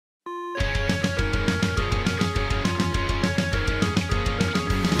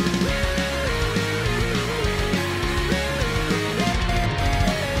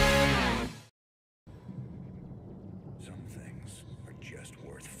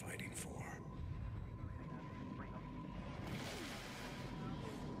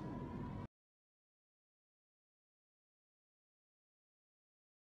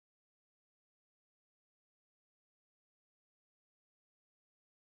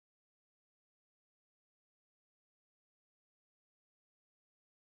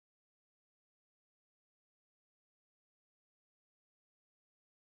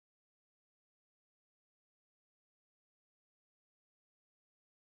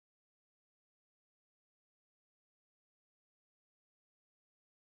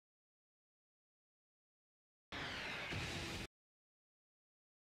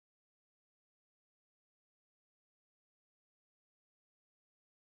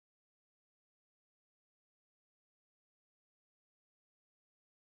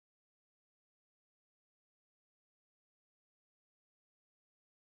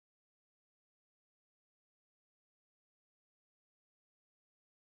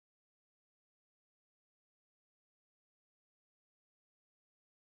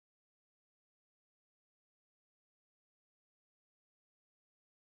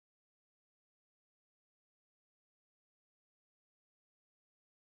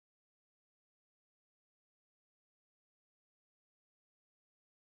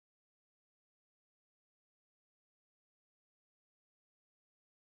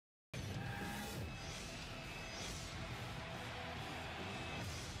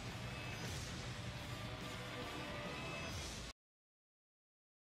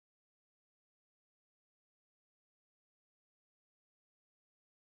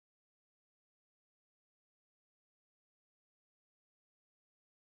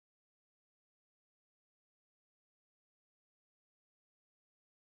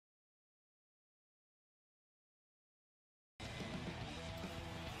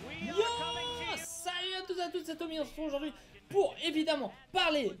à toutes, c'est Tomy. On se retrouve aujourd'hui pour évidemment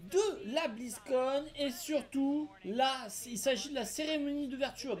parler de la BlizzCon et surtout là il s'agit de la cérémonie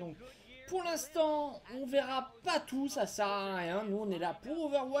d'ouverture. Donc pour l'instant on verra pas tout, ça sert à rien, nous on est là pour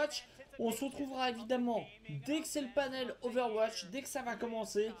Overwatch. On se retrouvera évidemment dès que c'est le panel Overwatch, dès que ça va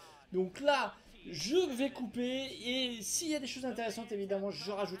commencer. Donc là je vais couper et s'il y a des choses intéressantes évidemment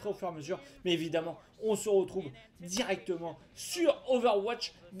je rajouterai au fur et à mesure. Mais évidemment on se retrouve directement sur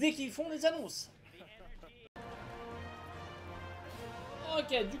Overwatch dès qu'ils font les annonces.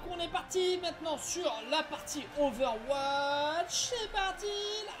 Ok, du coup on est parti maintenant sur la partie Overwatch. C'est parti,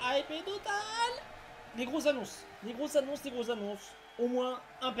 la hype est totale. Des grosses annonces, des grosses annonces, des grosses annonces. Au moins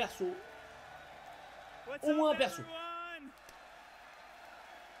un perso. Au moins un perso.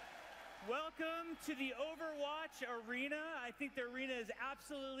 Welcome to the Overwatch arena. I think the arena is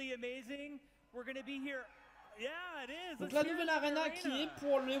absolutely amazing. We're going to be here. Yeah, it is. Donc la nouvelle arena qui est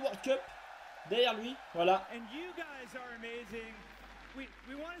pour le World Cup. Derrière lui, voilà. And you guys are amazing.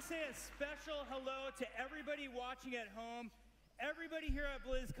 We want to say a special hello to everybody watching at home. Everybody here at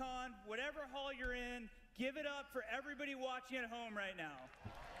BlizzCon, whatever hall you're in, give it up for everybody watching at home right now.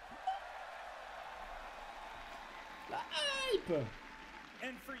 La hype!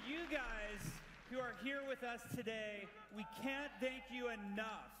 And for you guys who are here with us today, we can't thank you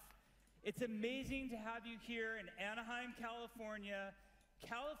enough. It's amazing to have you here in Anaheim, California.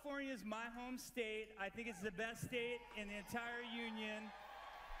 California is my home state. I think it's the best state in the entire union.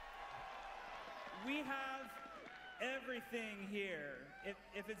 We have everything here.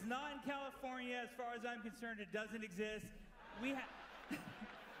 If it's not in California, as far as I'm concerned, it doesn't exist. We have,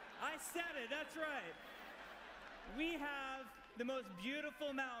 I said it, that's right. We have the most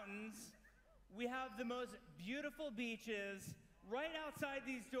beautiful mountains. We have the most beautiful beaches. Right outside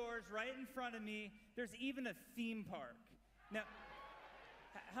these doors, right in front of me, there's even a theme park. Now,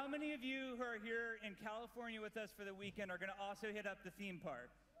 how many of you who are here in California with us for the weekend are going to also hit up the theme park?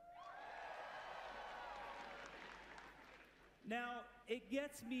 Now, it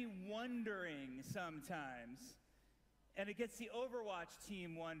gets me wondering sometimes, and it gets the Overwatch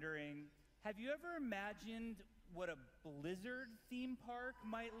team wondering, have you ever imagined what a Blizzard theme park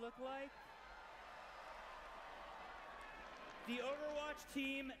might look like? The Overwatch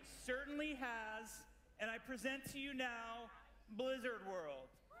team certainly has, and I present to you now Blizzard World.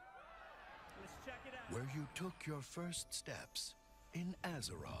 Let's check it out. Where you took your first steps in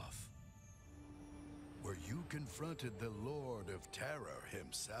Azeroth. Where you confronted the Lord of Terror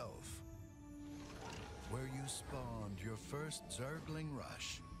himself. Where you spawned your first Zergling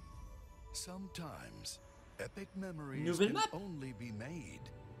rush. Sometimes epic memories Nouvelle can map. only be made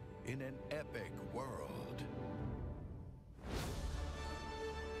in an epic world.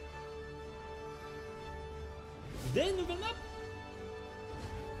 Des nouvelles maps.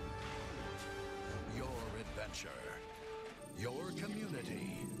 Your adventure, your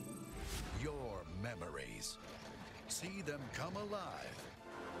community, your memories. See them come alive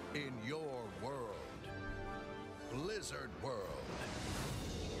in your world. Blizzard World.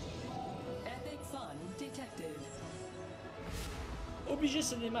 Epic fun detected. Obligé,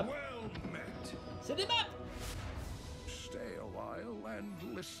 c'est des maps. Well met. C'est des maps. Stay a while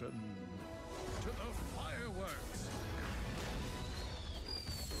and listen to the fireworks.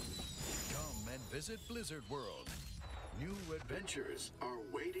 Come and visit Blizzard World. New adventures are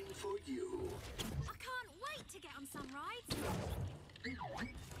waiting for you. I can't wait to get on some rides.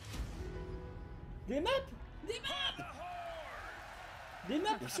 Des maps. Des maps. Des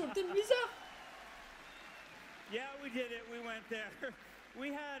maps sur le thème Blizzard. Yeah, we did it. We went there. We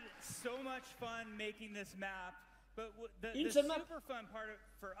had so much fun making this map, but the super fun part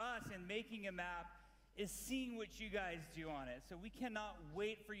for us in making a map is seeing what you guys do on it. So we cannot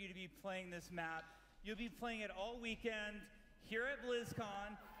wait for you to be playing this map. You'll be playing it all weekend here at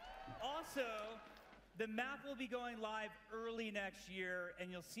BlizzCon. Also, the map will be going live early next year, and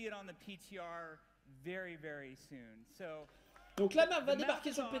you'll see it on the PTR very, very soon. So. Donc la map va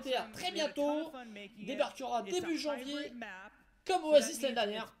débarquer sur le PTR très bientôt, débarquera début janvier, comme Oasis l'année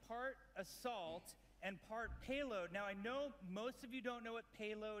dernière. Part assault and part payload. Now I know most of you don't know what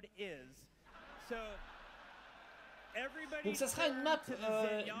payload is, so everybody. Donc ça sera une map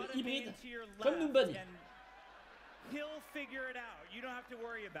hybride, comme Nouvelle. He'll figure it out. You don't have to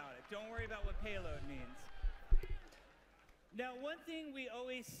worry about it. Don't worry about what payload means. Now, one thing we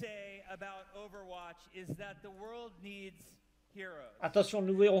always say about Overwatch is that the world needs heroes. Attention,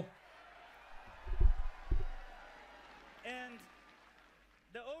 le nouveau héros. And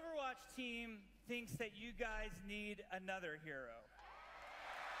the Overwatch team thinks that you guys need another hero.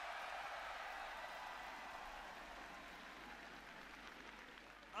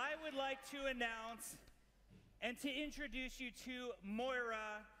 I would like to announce And to introduce you to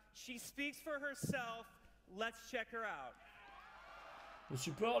Moira, she speaks for herself. Let's check her out. Le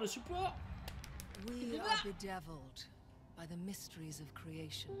support, le support. We are bedeviled by the mysteries of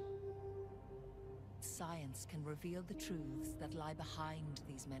creation. Science can reveal the truths that lie behind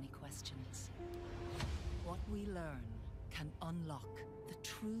these many questions. What we learn can unlock the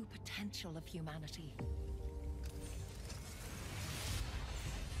true potential of humanity.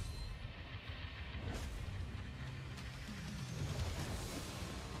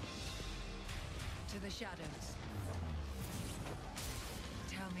 To the shadows.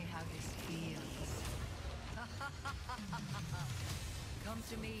 Tell me how this feels. Come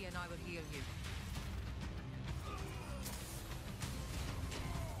to me and I will heal you.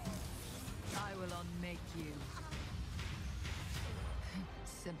 I will unmake you.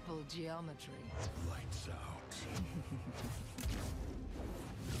 Simple geometry. Lights out.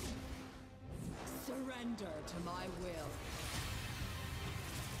 Surrender to my will.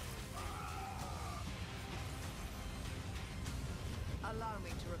 Allow me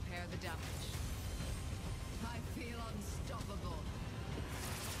to repair the damage. I feel unstoppable.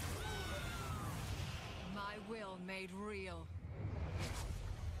 My will made real.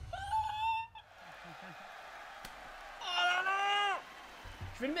 Oh là là!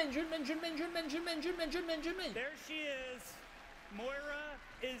 Je vais le main, je le main, je le main, je le main, je le main, je le main, je le main, je le main. There she is. Moira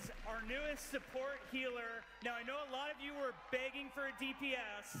is our newest support healer. Now, I know a lot of you were begging for a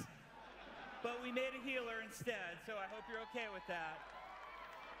DPS, but we made a healer instead, so I hope you're okay with that.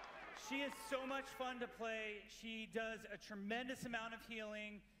 She is so much fun to play. She does a tremendous amount of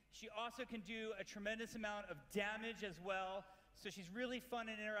healing. She also can do a tremendous amount of damage as well. So she's really fun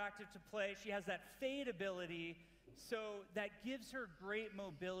and interactive to play. She has that fade ability, so that gives her great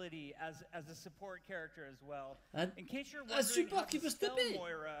mobility as a support character as well. In case you're wondering how to spell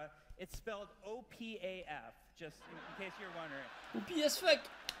Moira, it's spelled O-P-A-F, just in case you're wondering. OP as fuck.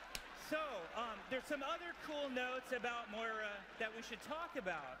 So, there's some other cool notes about Moira that we should talk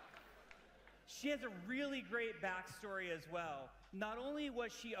about. She has a really great backstory as well. Not only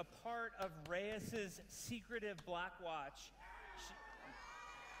was she a part of Reyes's secretive Blackwatch,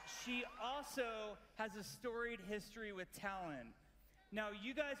 she also has a storied history with Talon. Now,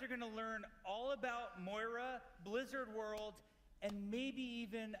 you guys are going to learn all about Moira, Blizzard World, and maybe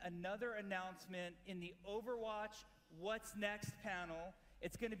even another announcement in the Overwatch What's Next panel.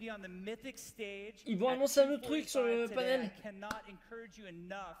 It's going to be on the Mythic stage. Ils vont annoncer un autre truc sur le panel. I cannot encourage you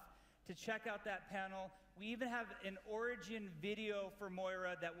enough to check out that panel. We even have an origin video for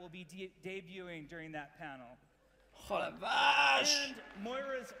Moira that will be debuting during that panel. Oh la vache! And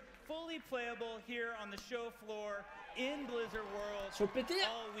Moira's fully playable here on the show floor in Blizzard World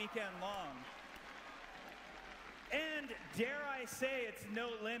all weekend long. And dare I say it's no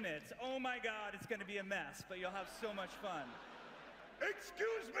limits. Oh my God, it's going to be a mess, but you'll have so much fun.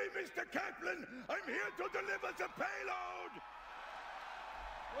 Excuse me, Mr. Kaplan. I'm here to deliver the payload.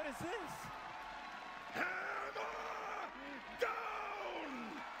 What is this? Hammer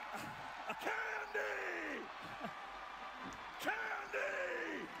down! Candy!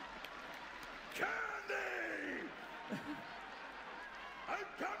 Candy! Candy! I'm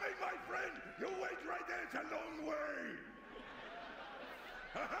coming, my friend! You wait right there, it's a long way!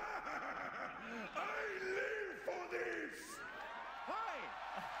 I live for this! Hi!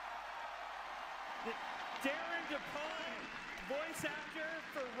 Darren DePaul, voice actor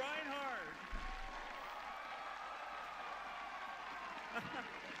for Reinhardt.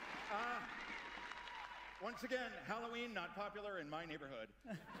 Once again, Halloween not popular in my neighborhood.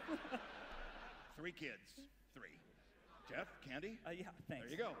 3 kids. 3. Jeff, Candy? Yeah, thanks.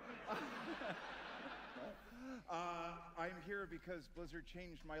 There you go. I'm here because Blizzard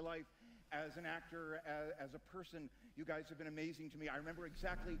changed my life as an actor, as a person. You guys have been amazing to me. I remember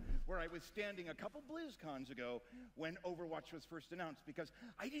exactly where I was standing a couple BlizzCons ago when Overwatch was first announced, because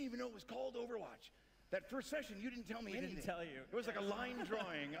I didn't even know it was called Overwatch. That first session, you didn't tell me anything. We didn't tell you. It was like a line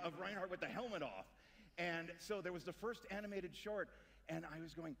drawing of Reinhardt with the helmet off. And so there was the first animated short, and I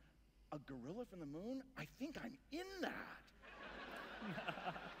was going, a gorilla from the moon? I think I'm in that.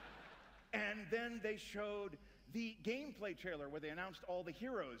 And then they showed the gameplay trailer where they announced all the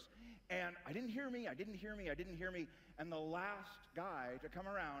heroes. And I didn't hear me, I didn't hear me, I didn't hear me. And the last guy to come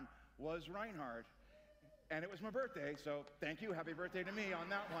around was Reinhardt. And it was my birthday, so thank you, happy birthday to me on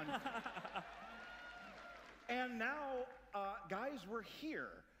that one. And now, guys, we're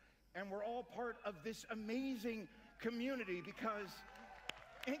here. And we're all part of this amazing community because,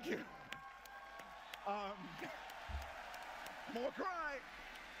 thank you. More cry.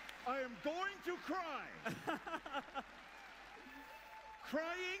 I am going to cry.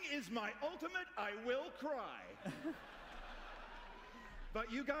 crying is my ultimate, I will cry.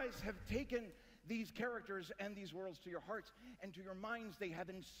 But you guys have taken these characters and these worlds to your hearts and to your minds. They have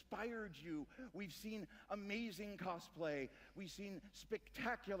inspired you. We've seen amazing cosplay. We've seen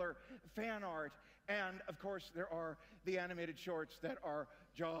spectacular fan art. And of course, there are the animated shorts that are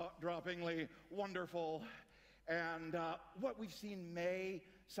jaw-droppingly wonderful. And what we've seen May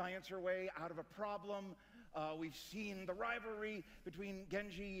science her way out of a problem. We've seen the rivalry between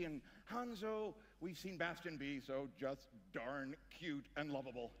Genji and Hanzo. We've seen Bastion be so just darn cute and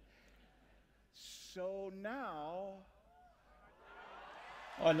lovable. So now...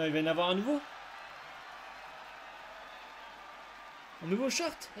 Oh non, il va y en avoir un nouveau. Un nouveau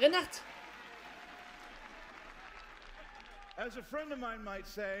short, Reinhardt. As a friend of mine might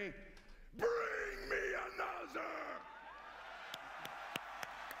say, bring me another!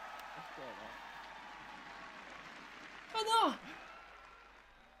 Oh non!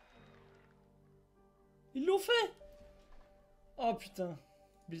 Ils l'ont fait! Oh putain,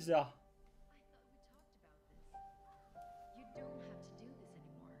 bizarre. You don't have to do this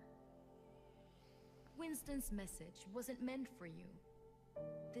anymore. Winston's message wasn't meant for you.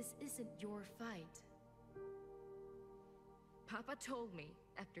 This isn't your fight. Papa told me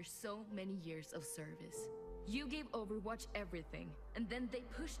after so many years of service, you gave Overwatch everything, and then they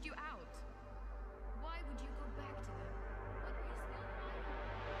pushed you out. Why would you go back to them? What are you still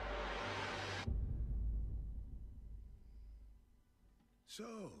fighting?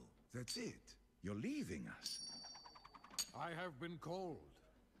 So, that's it. You're leaving us. I have been called.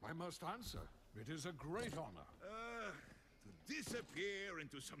 I must answer. It is a great honor. To disappear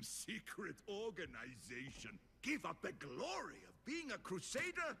into some secret organization. Give up the glory of being a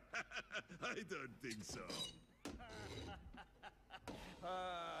crusader? I don't think so.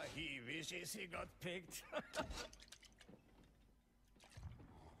 He wishes he got picked.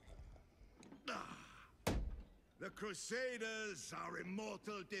 The Crusaders are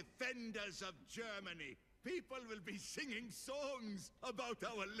immortal defenders of Germany. People will be singing songs about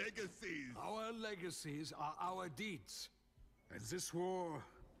our legacies. Our legacies are our deeds. And this war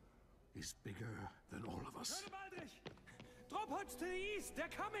is bigger than all of us. Drop pods to the east, they're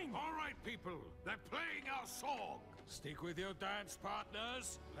coming! All right, people, they're playing our song. Stick with your dance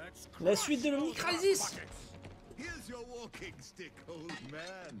partners. Let's La suite de l'Omnic Crisis. Here's your walking stick, old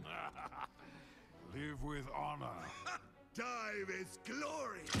man. Live with honor. Time is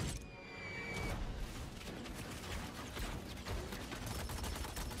glory.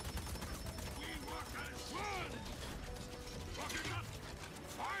 We work as one. Rocket up.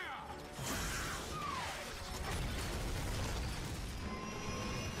 Fire.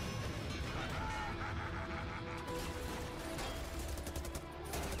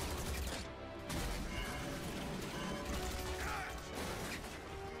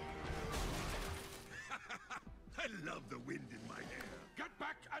 I love the wind in my hair. Get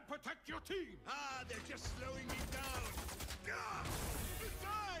back and protect your team. Ah, they're just slowing me down. Ah,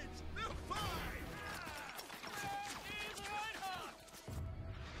 besides, they're fine.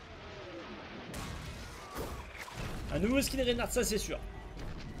 Un nouveau skin Reinhardt, ça c'est sûr.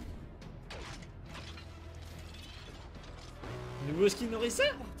 Nouveau skin Orisa.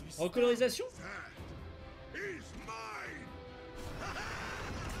 Recolorisation. That is mine.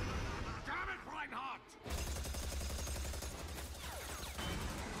 Damn it, Reinhardt.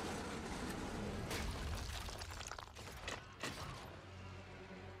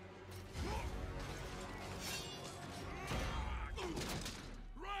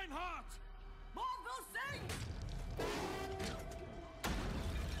 Reinhardt! Marvel sing!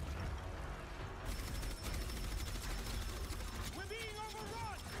 We're being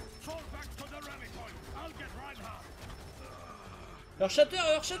overrun! Fall back to the rally point. I'll get Reinhardt. Leur shatter.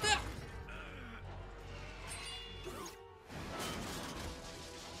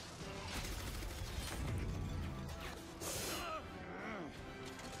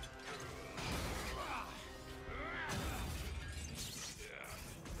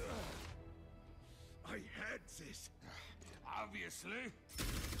 I had this. Obviously.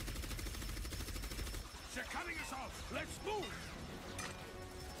 They're cutting us off. Let's move.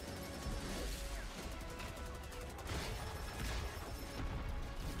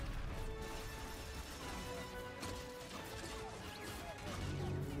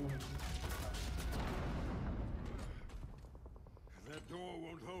 That door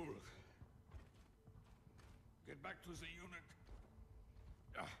won't hold. Get back to the unit.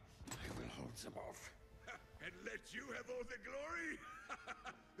 I will hold them off. And let you have all the glory?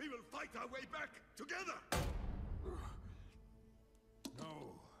 We will fight our way back together.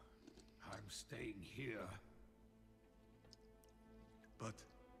 No, I'm staying here. But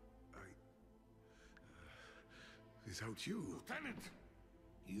without you. Lieutenant,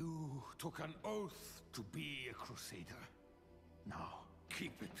 you took an oath to be a crusader. Now,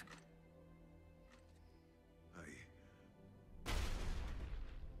 keep it.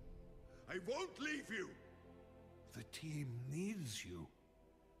 I won't leave you! The team needs you.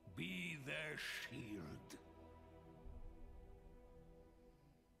 Be their shield.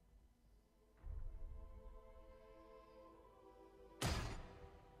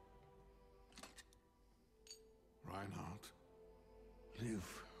 Reinhardt, live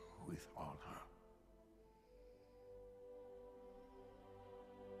with honor.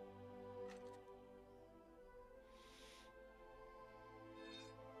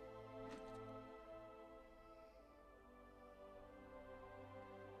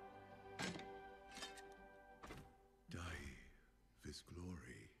 With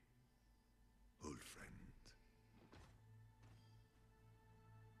glory, old friend.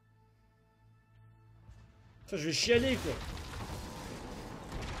 Ça, je vais chialer quoi.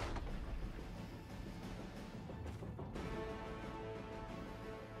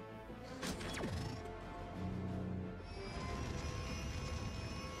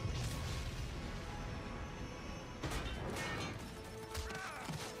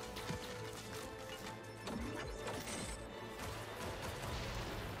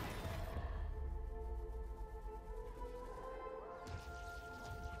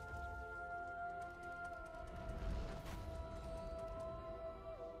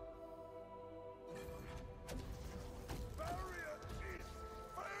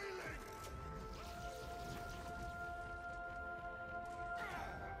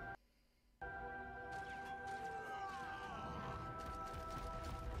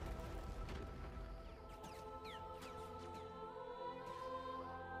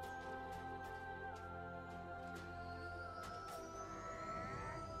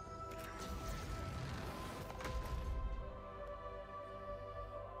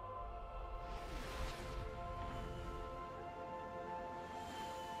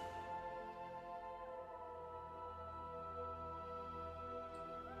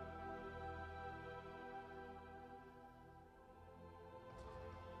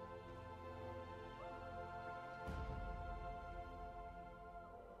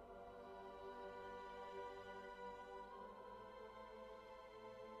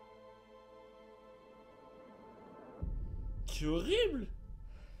 C'est horrible.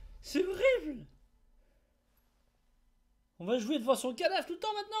 C'est horrible. On va jouer devant son cadavre tout le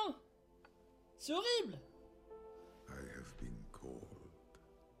temps maintenant. C'est horrible. I have been called.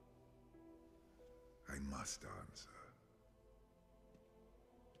 I must answer.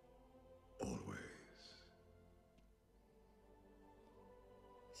 Always.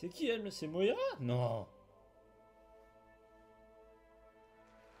 C'est qui elle? C'est Moira? Non.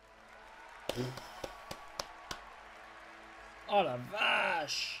 Oh la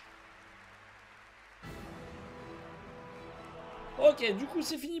vache. Ok, du coup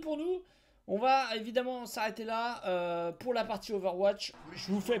c'est fini pour nous. On va évidemment s'arrêter là pour la partie Overwatch.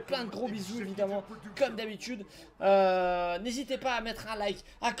 Je vous fais plein de gros bisous évidemment, comme d'habitude. N'hésitez pas à mettre un like,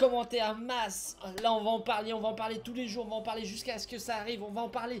 à commenter un masse. Là on va en parler tous les jours, on va en parler jusqu'à ce que ça arrive. On va en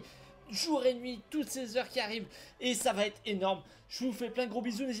parler jour et nuit, toutes ces heures qui arrivent. Et ça va être énorme. Je vous fais plein de gros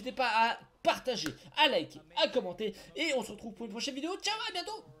bisous, n'hésitez pas à partager, à liker, à commenter. Et on se retrouve pour une prochaine vidéo. Ciao, à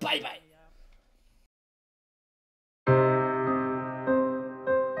bientôt, bye bye.